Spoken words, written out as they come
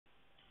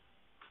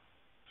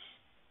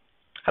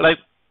Hello,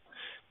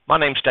 my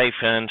name's Dave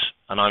Hearns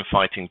and I'm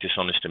fighting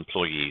dishonest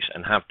employees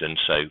and have done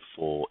so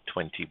for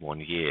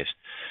 21 years.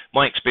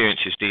 My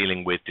experience is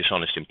dealing with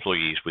dishonest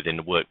employees within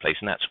the workplace,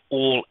 and that's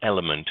all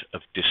element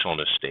of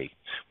dishonesty,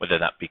 whether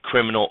that be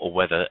criminal or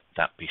whether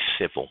that be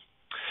civil.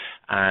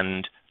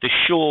 And the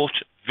short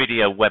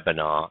video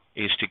webinar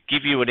is to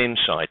give you an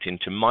insight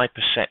into my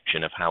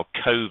perception of how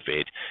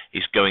COVID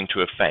is going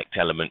to affect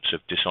elements of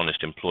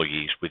dishonest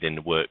employees within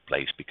the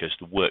workplace, because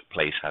the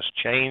workplace has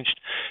changed,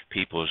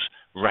 people's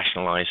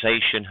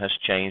rationalization has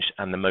changed,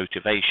 and the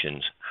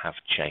motivations have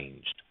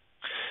changed.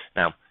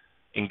 Now,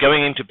 in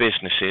going into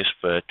businesses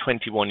for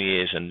 21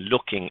 years and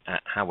looking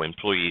at how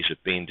employees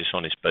have been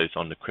dishonest both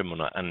on the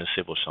criminal and the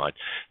civil side,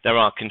 there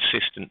are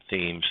consistent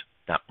themes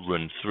that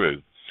run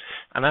through.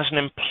 And as an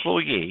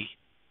employee,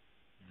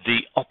 the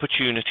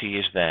opportunity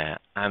is there,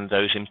 and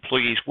those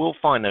employees will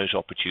find those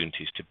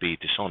opportunities to be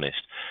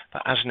dishonest.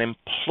 But as an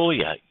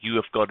employer, you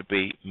have got to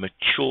be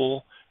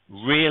mature,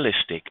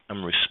 realistic,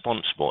 and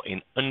responsible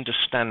in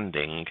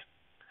understanding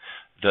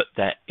that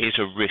there is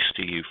a risk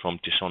to you from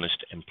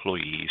dishonest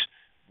employees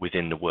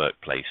within the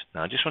workplace.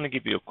 Now, I just want to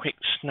give you a quick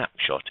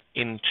snapshot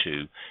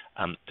into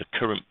the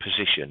current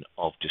position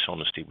of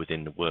dishonesty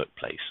within the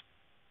workplace.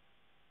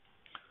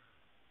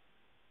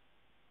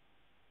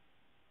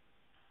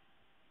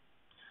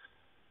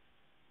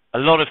 A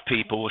lot of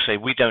people will say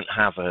we don't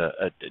have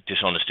a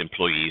dishonest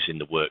employees in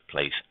the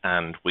workplace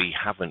and we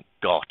haven't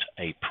got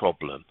a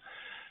problem.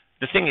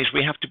 The thing is,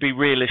 we have to be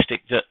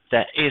realistic that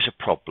there is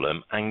a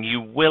problem, and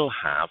you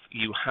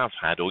have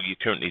had, or you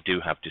currently do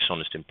have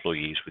dishonest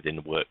employees within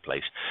the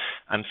workplace.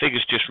 And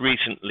figures just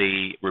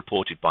recently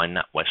reported by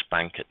NatWest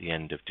Bank at the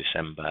end of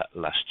December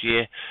last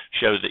year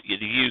show that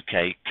the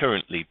UK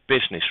currently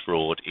business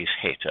fraud is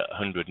hit at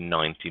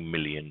 190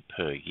 million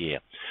per year,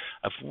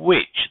 of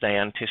which they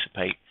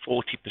anticipate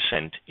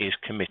 40% is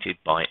committed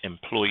by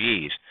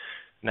employees.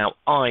 Now,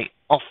 I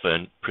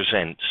often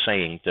present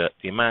saying that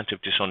the amount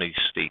of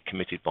dishonesty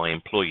committed by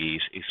employees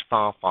is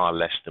far, far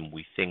less than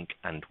we think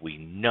and we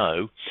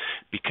know,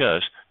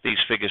 because these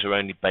figures are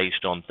only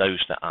based on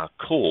those that are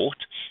caught,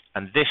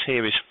 and this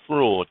here is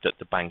fraud that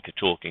the bank are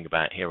talking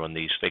about here on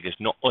these figures,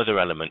 not other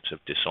elements of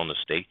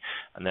dishonesty,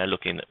 and they're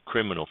looking at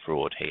criminal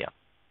fraud here.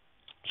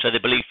 So they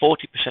believe 40%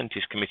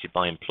 is committed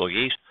by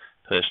employees.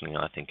 Personally,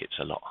 I think it's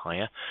a lot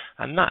higher,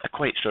 and that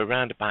equates to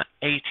around about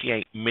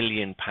 £88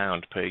 million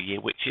per year,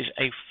 which is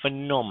a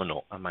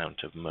phenomenal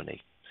amount of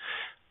money,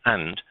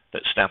 and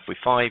that staff with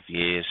 5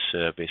 years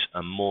service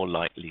are more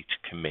likely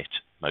to commit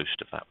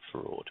most of that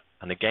fraud.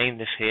 And again,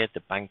 this here,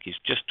 the bank is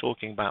just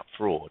talking about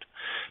fraud,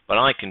 but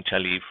I can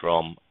tell you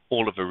from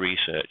all of the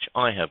research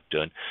I have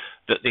done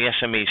that the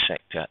SME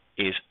sector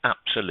is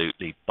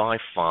absolutely by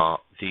far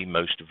the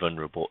most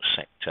vulnerable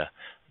sector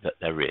that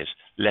there is.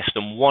 Less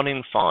than 1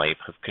 in 5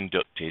 have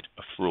conducted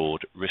a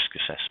fraud risk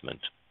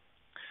assessment.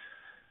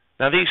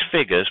 Now, these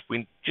figures,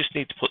 we just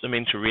need to put them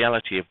into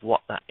reality of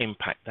what that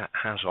impact that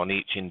has on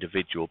each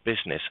individual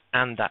business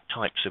and that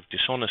types of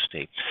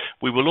dishonesty.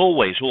 We will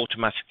always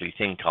automatically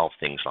think of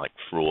things like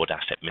fraud,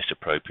 asset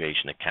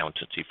misappropriation,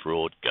 accountancy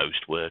fraud,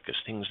 ghost workers,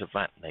 things of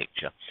that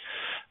nature.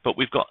 But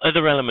we've got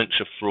other elements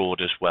of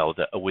fraud as well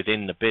that are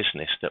within the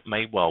business that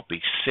may well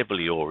be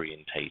civilly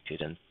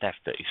orientated, and theft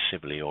that is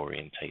civilly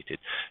orientated.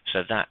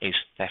 So that is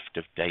theft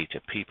of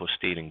data, people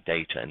stealing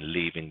data and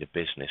leaving the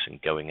business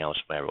and going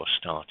elsewhere or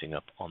starting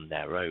up on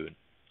their own.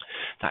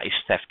 That is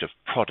theft of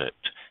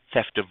product,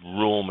 theft of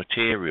raw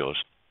materials,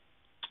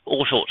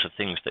 all sorts of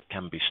things that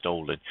can be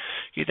stolen.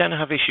 You then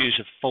have issues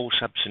of false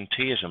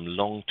absenteeism,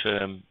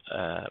 long-term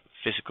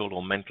physical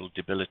or mental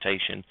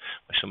debilitation,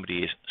 where somebody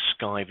is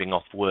skiving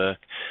off work.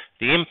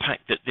 The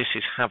impact that this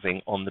is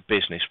having on the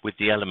business with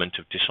the element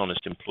of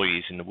dishonest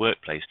employees in the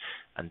workplace,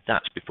 and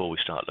that's before we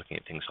start looking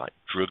at things like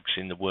drugs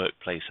in the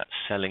workplace, that's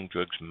selling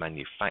drugs,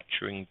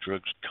 manufacturing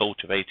drugs,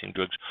 cultivating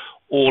drugs,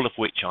 all of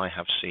which I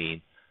have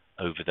seen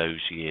over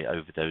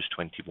those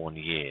 21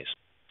 years.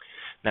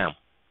 Now,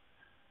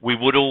 we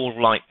would all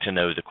like to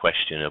know the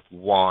question of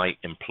why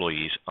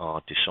employees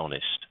are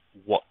dishonest.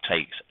 What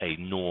takes a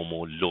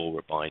normal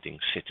law-abiding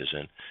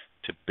citizen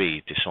to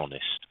be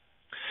dishonest?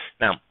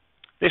 Now,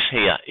 this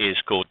here is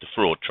called the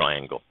fraud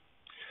triangle.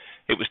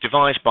 It was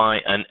devised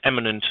by an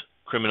eminent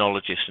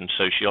criminologist and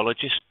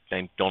sociologist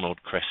named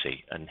Donald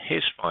Cressy, and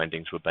his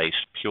findings were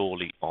based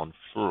purely on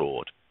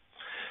fraud.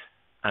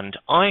 And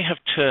I have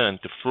turned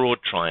the fraud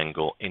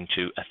triangle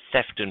into a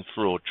theft and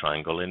fraud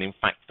triangle, and in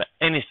fact for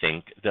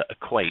anything that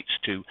equates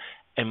to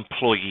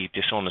employee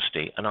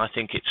dishonesty. And I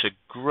think it's a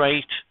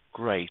great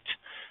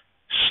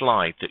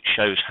slide that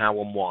shows how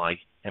and why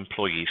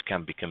employees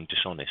can become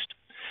dishonest.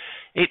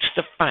 It's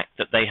the fact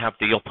that they have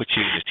the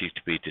opportunity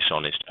to be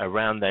dishonest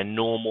around their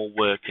normal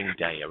working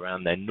day,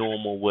 around their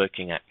normal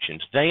working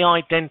actions. They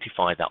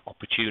identify that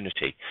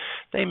opportunity.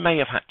 They may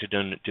have had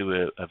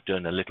to have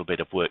done a little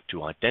bit of work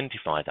to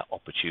identify that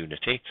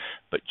opportunity,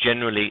 but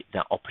generally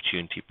that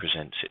opportunity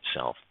presents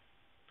itself.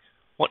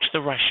 What's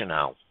the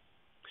rationale?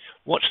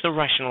 What's the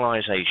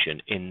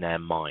rationalization in their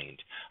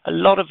mind? A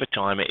lot of the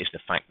time it is the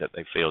fact that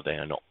they feel they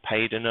are not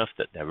paid enough,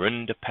 that they're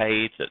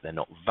underpaid, that they're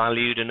not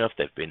valued enough,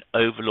 they've been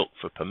overlooked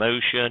for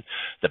promotion,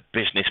 the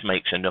business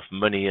makes enough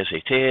money as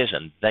it is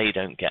and they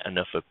don't get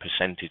enough of a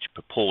percentage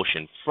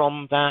proportion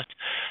from that.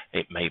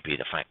 It may be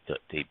the fact that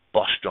the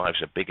boss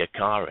drives a bigger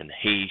car and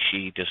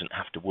she doesn't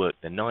have to work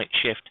the night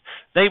shift.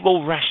 They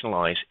will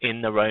rationalize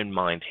in their own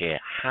mind here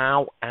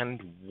how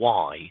and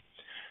why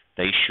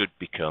they should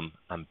become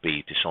and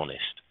be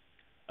dishonest,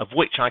 of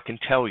which I can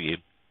tell you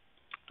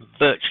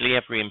virtually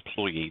every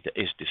employee that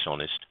is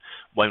dishonest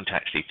won't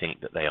actually think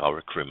that they are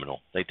a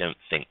criminal. They don't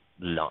think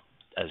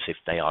as if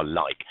they are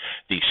like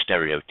the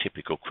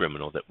stereotypical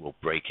criminal that will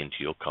break into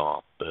your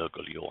car,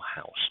 burgle your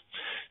house,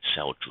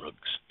 sell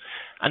drugs.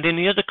 And in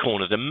the other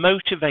corner, the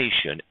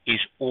motivation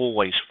is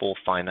always for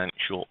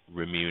financial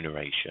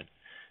remuneration.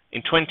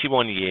 In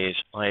 21 years,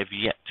 I have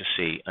yet to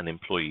see an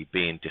employee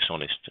being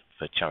dishonest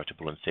for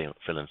charitable and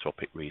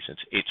philanthropic reasons.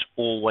 It's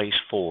always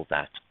for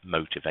that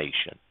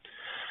motivation.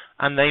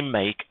 And they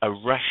make a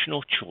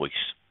rational choice.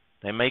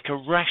 They make a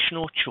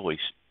rational choice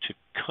to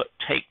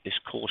take this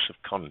course of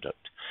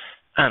conduct.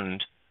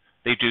 And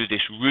they do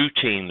this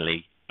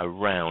routinely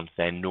around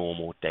their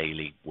normal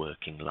daily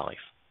working life.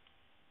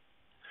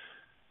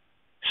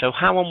 So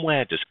how and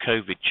where does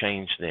COVID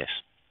change this?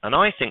 And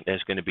I think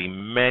there's going to be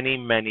many,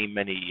 many,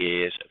 many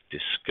years of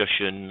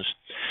discussions.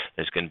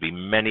 There's going to be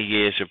many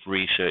years of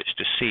research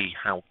to see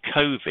how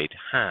COVID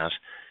has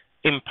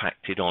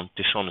impacted on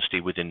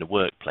dishonesty within the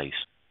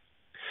workplace.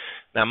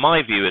 Now,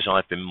 my view as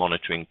I've been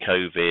monitoring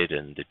COVID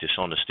and the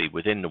dishonesty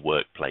within the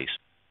workplace,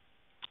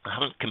 I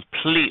haven't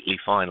completely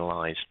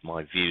finalized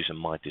my views and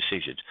my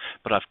decisions,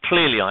 but I've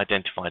clearly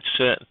identified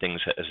certain things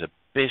that as a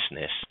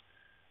business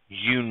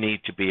you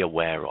need to be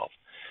aware of,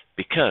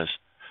 because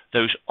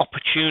those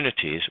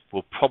opportunities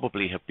will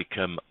probably have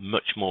become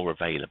much more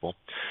available.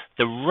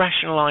 The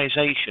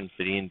rationalization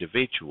for the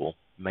individual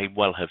may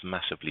well have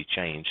massively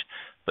changed,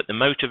 but the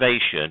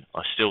motivation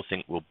I still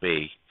think will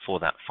be for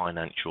that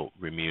financial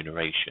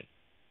remuneration.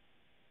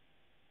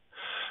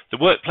 The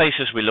workplace,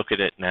 as we look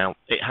at it now,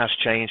 it has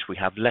changed. We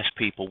have less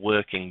people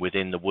working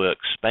within the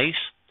workspace.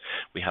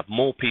 We have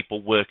more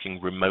people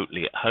working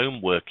remotely at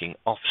home, working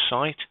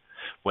off-site,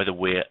 whether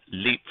we're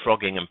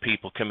leapfrogging and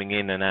people coming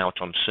in and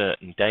out on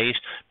certain days,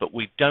 but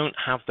we don't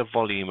have the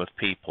volume of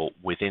people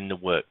within the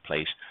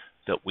workplace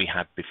that we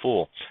had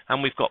before.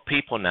 And we've got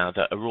people now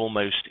that are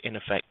almost, in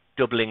effect,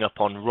 doubling up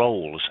on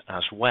roles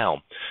as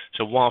well.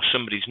 So while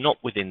somebody's not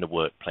within the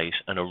workplace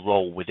and a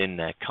role within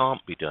there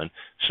can't be done,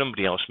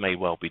 somebody else may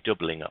well be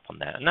doubling up on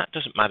that. And that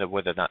doesn't matter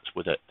whether that's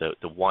with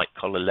the white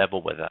collar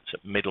level, whether that's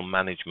at middle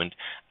management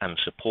and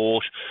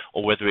support,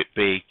 or whether it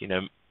be,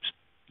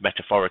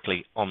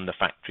 metaphorically on the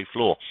factory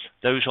floor.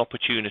 Those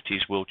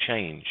opportunities will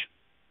change.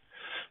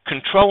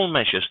 Control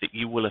measures that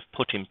you will have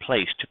put in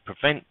place to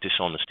prevent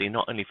dishonesty,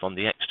 not only from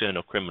the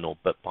external criminal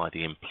but by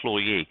the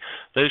employee,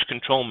 those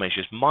control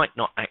measures might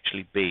not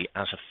actually be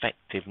as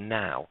effective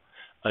now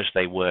as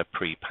they were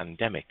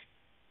pre-pandemic,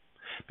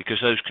 because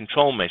those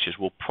control measures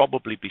will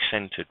probably be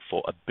centered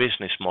for a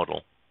business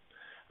model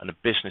and a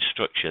business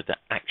structure that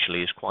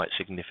actually is quite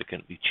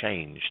significantly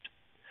changed.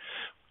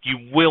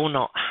 You will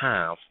not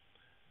have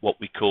what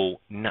we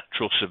call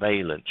natural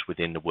surveillance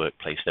within the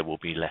workplace. There will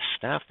be less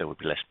staff, there will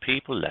be less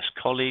people, less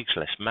colleagues,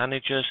 less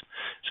managers,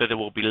 so there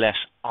will be less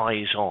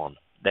eyes on,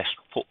 less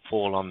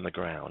footfall on the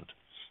ground.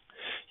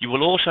 You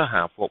will also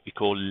have what we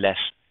call less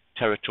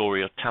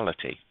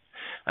territoriality,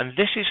 and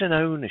this is an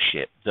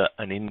ownership that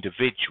an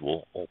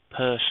individual or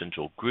persons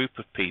or group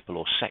of people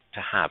or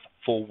sector have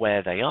for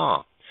where they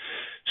are.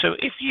 So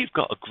if you've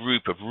got a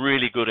group of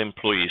really good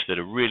employees that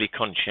are really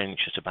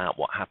conscientious about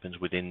what happens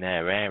within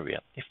their area,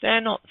 if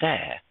they're not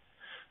there,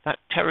 that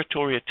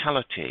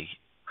territoriality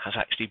has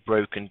actually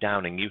broken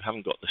down and you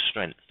haven't got the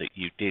strength that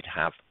you did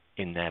have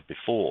in there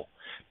before,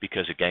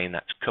 because again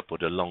that's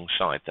coupled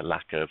alongside the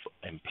lack of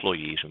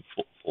employees and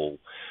footfall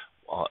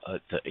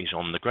that is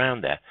on the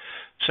ground there.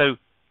 So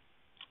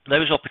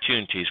those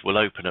opportunities will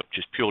open up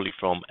just purely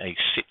from a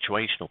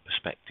situational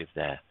perspective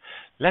there,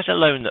 let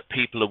alone that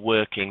people are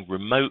working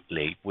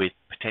remotely with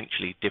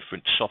potentially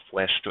different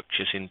software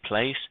structures in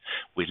place,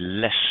 with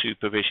less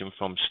supervision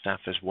from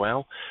staff as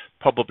well,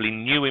 probably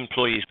new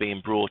employees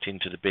being brought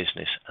into the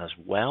business as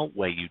well,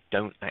 where you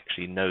don't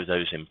actually know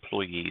those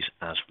employees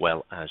as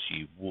well as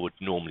you would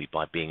normally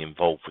by being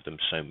involved with them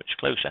so much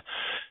closer.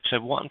 So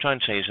what I'm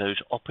trying to say is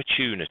those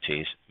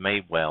opportunities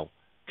may well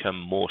come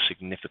more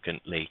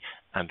significantly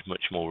and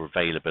much more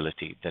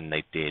availability than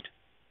they did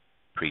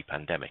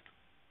pre-pandemic.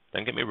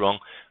 Don't get me wrong,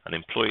 an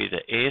employee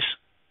that is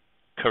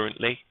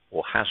currently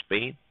or has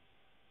been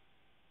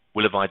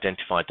will have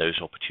identified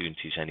those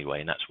opportunities anyway,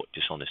 and that's what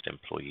dishonest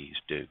employees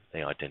do.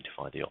 They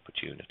identify the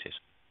opportunities.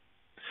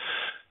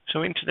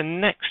 So into the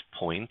next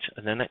point,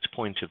 and the next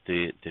point of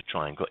the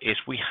triangle is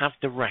we have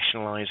the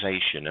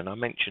rationalization, and I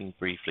mentioned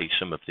briefly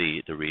some of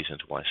the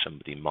reasons why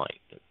somebody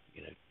might,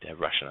 their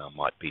rationale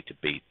might be to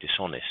be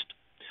dishonest.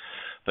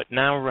 But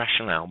now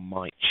rationale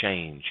might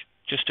change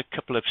just a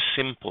couple of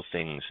simple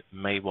things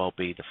may well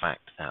be the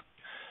fact that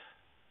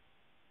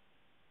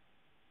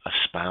a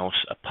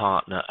spouse, a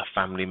partner, a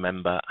family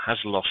member has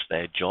lost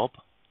their job.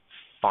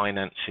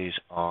 Finances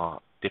are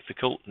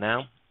difficult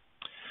now,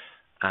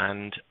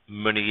 and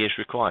money is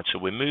required. So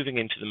we're moving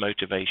into the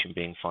motivation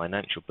being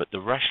financial, but the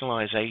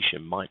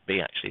rationalization might be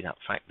actually that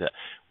fact that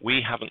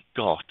we haven't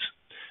got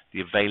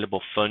the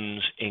available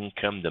funds,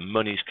 income, the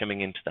money's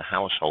coming into the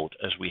household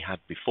as we had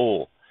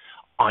before.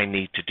 I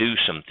need to do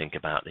something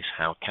about this.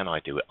 How can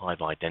I do it?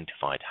 I've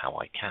identified how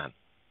I can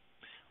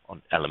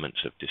on elements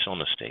of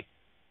dishonesty.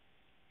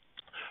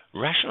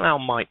 Rationale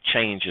might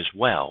change as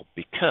well,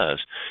 because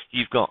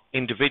you've got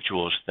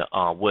individuals that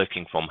are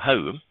working from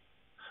home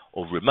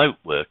or remote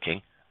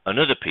working, and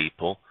other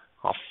people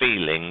are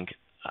feeling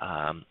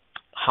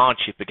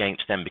hardship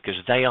against them because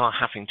they are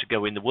having to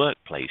go in the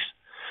workplace.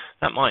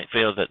 That might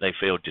feel that they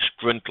feel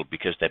disgruntled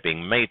because they're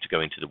being made to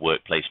go into the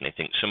workplace, and they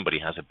think somebody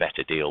has a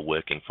better deal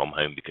working from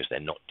home because they're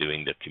not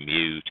doing the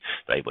commute,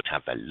 they're able to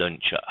have their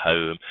lunch at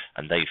home,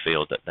 and they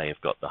feel that they have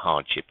got the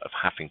hardship of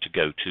having to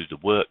go to the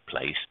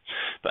workplace.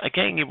 But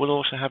again, you will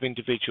also have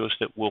individuals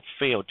that will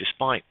feel,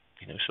 despite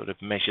sort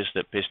of measures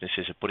that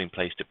businesses have put in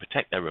place to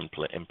protect their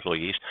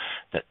employees,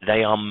 that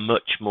they are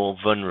much more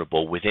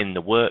vulnerable within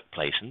the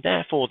workplace, and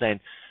therefore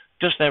then,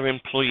 does their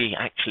employee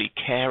actually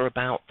care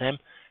about them?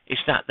 Is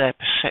that their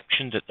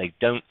perception that they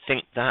don't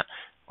think that?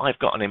 I've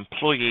got an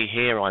employee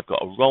here, I've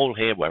got a role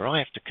here where I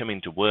have to come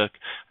into work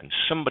and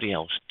somebody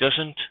else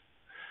doesn't.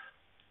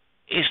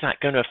 Is that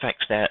going to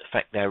affect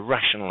their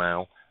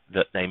rationale,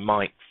 that they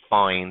might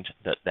find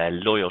that their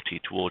loyalty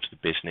towards the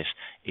business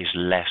is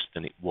less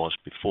than it was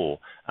before?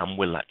 And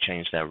will that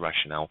change their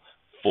rationale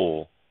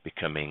for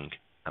becoming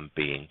and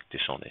being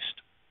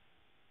dishonest?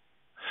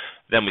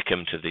 Then we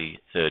come to the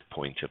third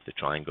point of the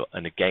triangle,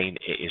 and again,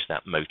 it is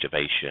that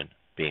motivation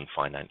being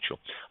financial.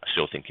 I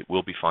still think it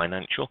will be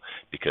financial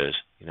because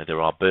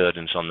there are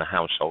burdens on the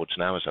households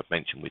now, as I've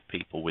mentioned, with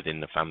people within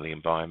the family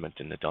environment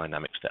and the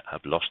dynamics that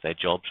have lost their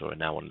jobs or are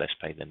now on less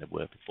pay than they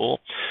were before.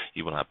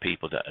 You will have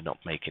people that are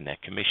not making their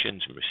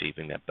commissions and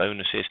receiving their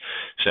bonuses.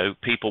 So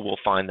people will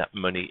find that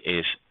money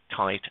is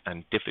tight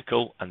and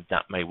difficult, and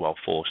that may well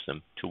force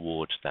them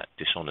towards that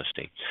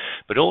dishonesty.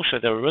 But also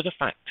there are other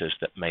factors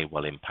that may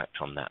well impact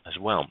on that as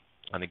well.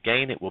 And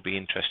again, it will be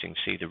interesting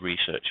to see the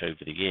research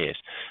over the years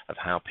of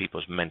how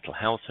people's mental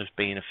health has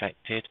been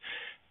affected.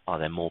 Are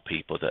there more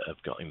people that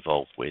have got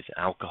involved with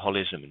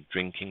alcoholism and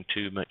drinking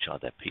too much? Are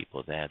there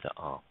people there that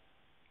are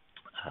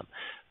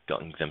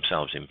getting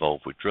themselves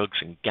involved with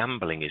drugs? And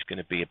gambling is going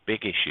to be a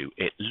big issue.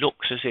 It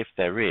looks as if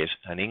there is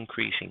an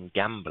increase in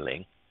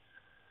gambling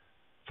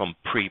from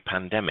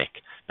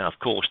pre-pandemic. Now, of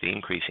course, the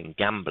increase in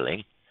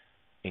gambling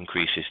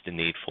increases the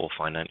need for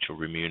financial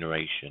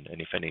remuneration.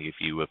 And if any of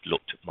you have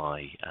looked at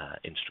my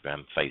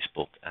Instagram,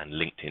 Facebook and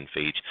LinkedIn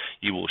feeds,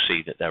 you will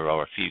see that there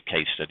are a few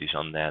case studies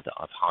on there that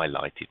I've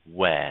highlighted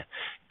where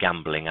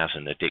gambling as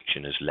an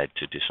addiction has led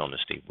to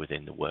dishonesty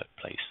within the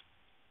workplace.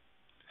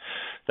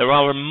 There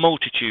are a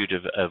multitude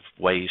of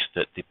ways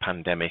that the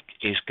pandemic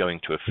is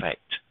going to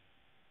affect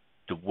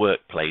the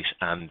workplace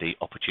and the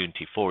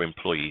opportunity for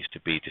employees to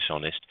be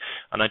dishonest,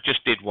 and I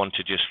just did want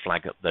to just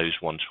flag up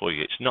those ones for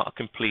you. It's not a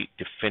complete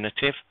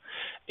definitive,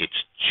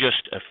 it's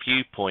just a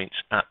few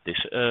points at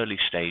this early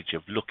stage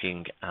of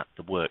looking at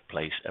the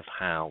workplace of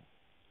how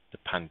the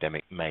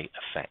pandemic may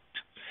affect.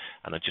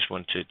 And I just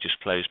want to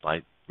just close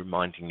by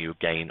reminding you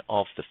again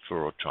of the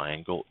fraud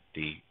triangle,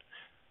 the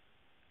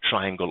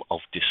triangle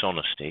of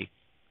dishonesty.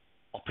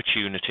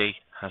 Opportunity,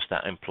 has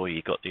that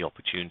employee got the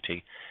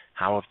opportunity?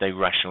 How have they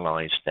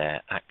rationalized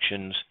their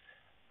actions?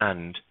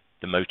 And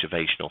the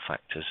motivational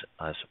factors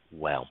as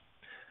well.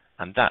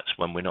 And that's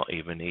when we're not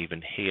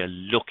even here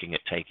looking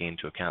at taking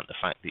into account the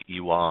fact that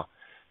you are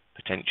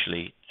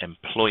potentially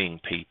employing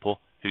people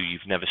who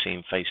you've never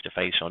seen face to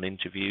face on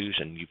interviews,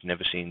 and you've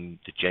never seen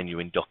the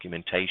genuine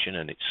documentation,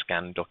 and it's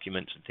scanned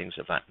documents and things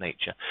of that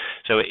nature.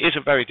 So it is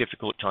a very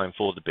difficult time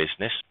for the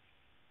business,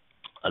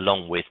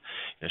 along with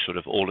sort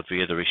of all of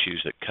the other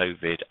issues that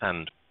COVID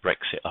and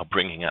Brexit are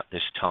bringing at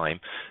this time.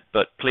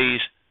 But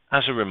please,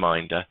 as a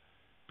reminder,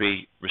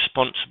 be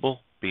responsible,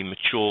 be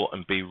mature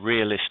and be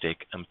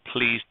realistic, and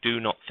please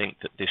do not think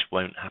that this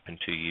won't happen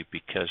to you,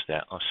 because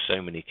there are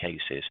so many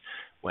cases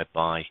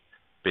whereby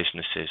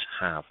businesses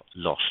have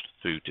lost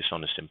through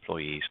dishonest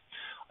employees.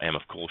 I am,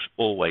 of course,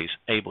 always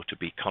able to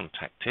be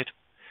contacted.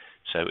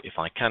 So if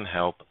I can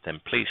help, then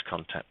please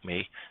contact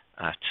me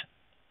at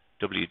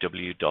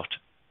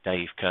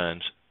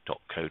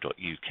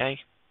www.davekearns.co.uk,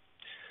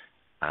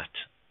 at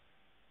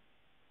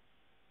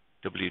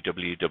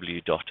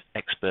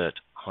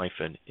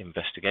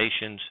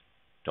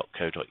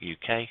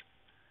www.expert-investigations.co.uk,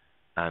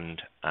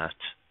 and at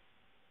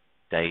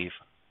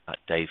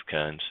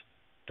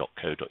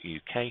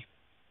dave@davekearns.co.uk,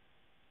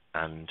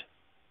 and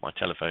my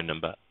telephone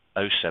number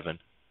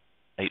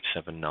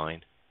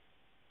 07879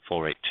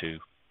 482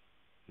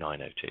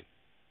 902.